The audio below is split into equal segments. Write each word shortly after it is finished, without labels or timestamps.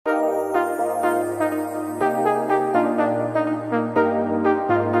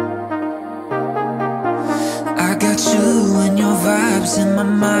vibes in my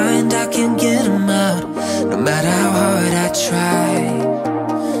mind, I can't get them out, no matter how hard I try.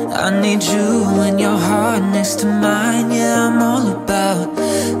 I need you and your heart next to mine. Yeah, I'm all about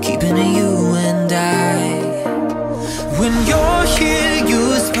keeping it you and I. When you're here, you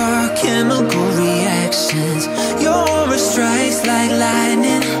spark chemical reactions. Your aura strikes like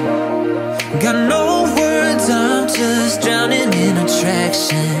lightning. Got no words, I'm just drowning in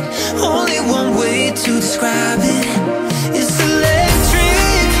attraction. Only one way to describe it. It's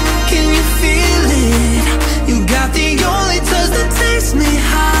electric, can you feel it? You got the only touch that takes me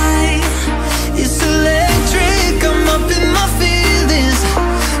high. It's electric, I'm up in my feelings.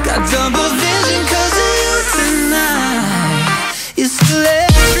 Got double vision 'cause of you tonight. It's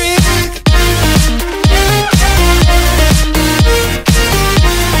electric.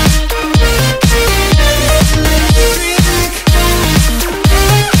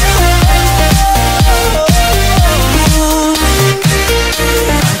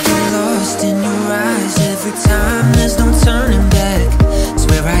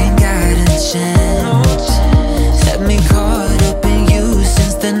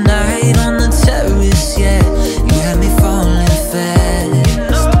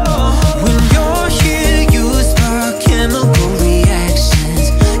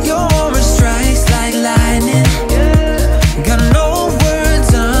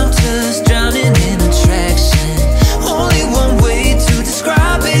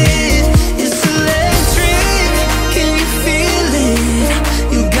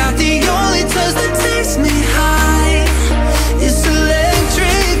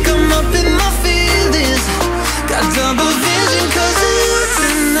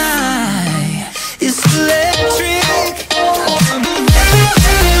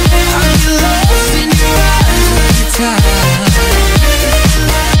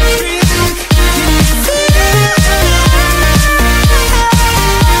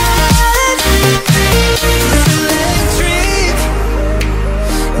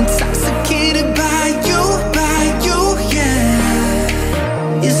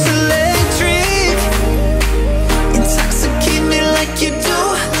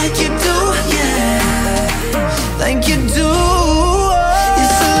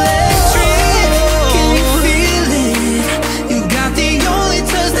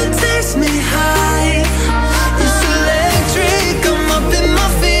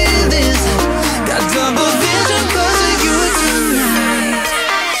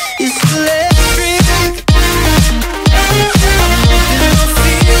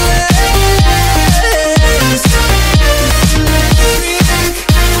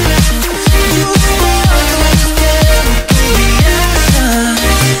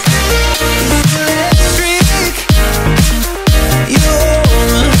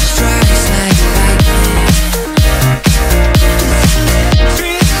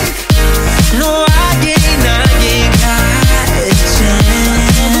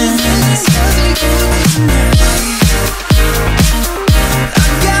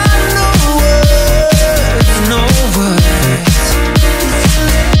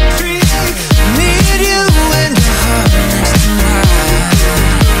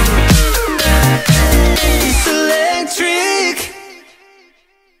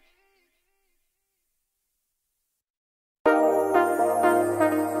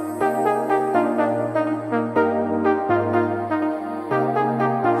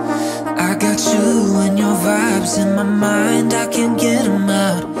 In my mind, I can't get them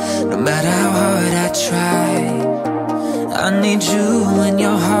out, no matter how hard I try. I need you and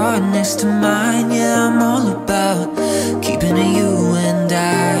your heart next to mine. Yeah, I'm all about keeping it you and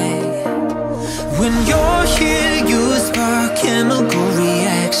I. When you're here, you spark chemical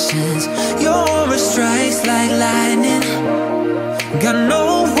reactions. Your aura strikes like lightning. Got no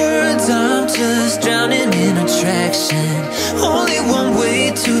words, I'm just drowning in attraction. Only one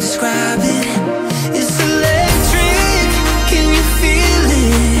way to describe it. It's electric, can you feel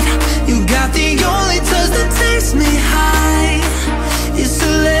it? You got the only touch that takes me high. It's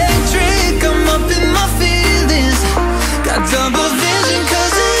electric, I'm up in my feelings. Got double vision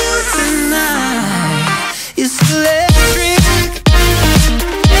 'cause of you tonight. It's electric.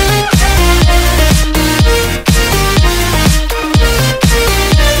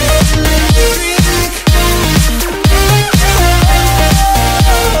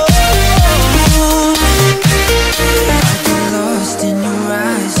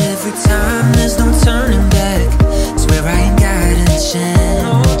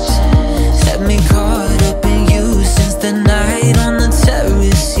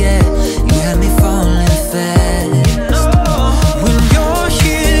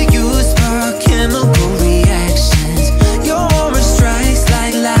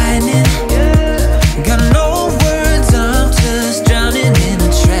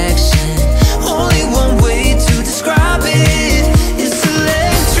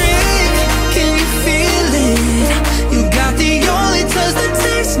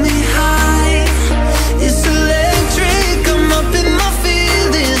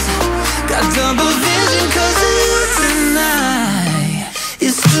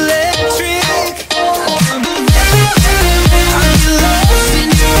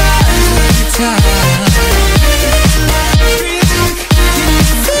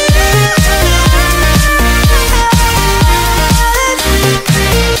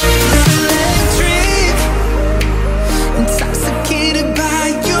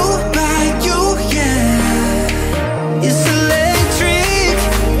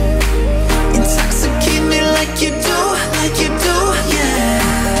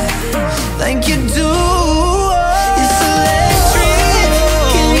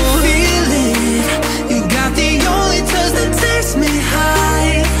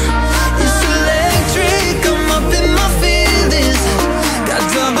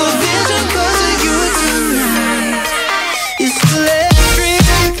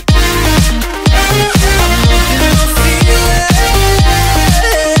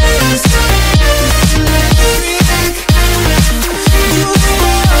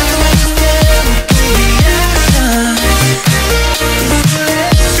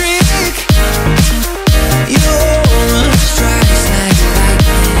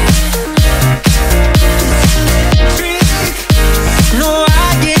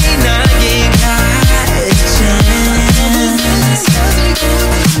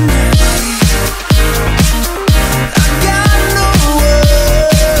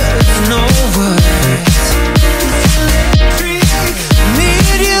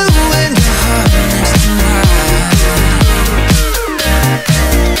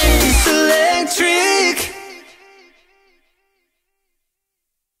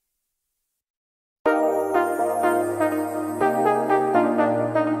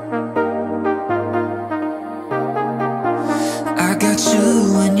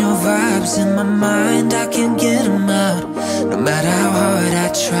 my mind, I can't get them out. No matter how hard I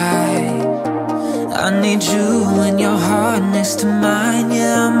try, I need you and your heart next to mine.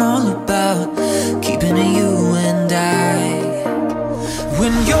 Yeah, I'm all about keeping it you and I.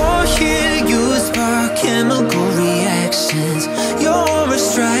 When you're here, you spark chemical reactions. Your aura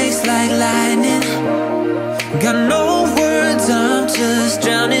strikes like lightning. Got no words, I'm just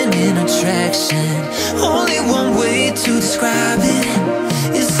drowning in attraction. Only one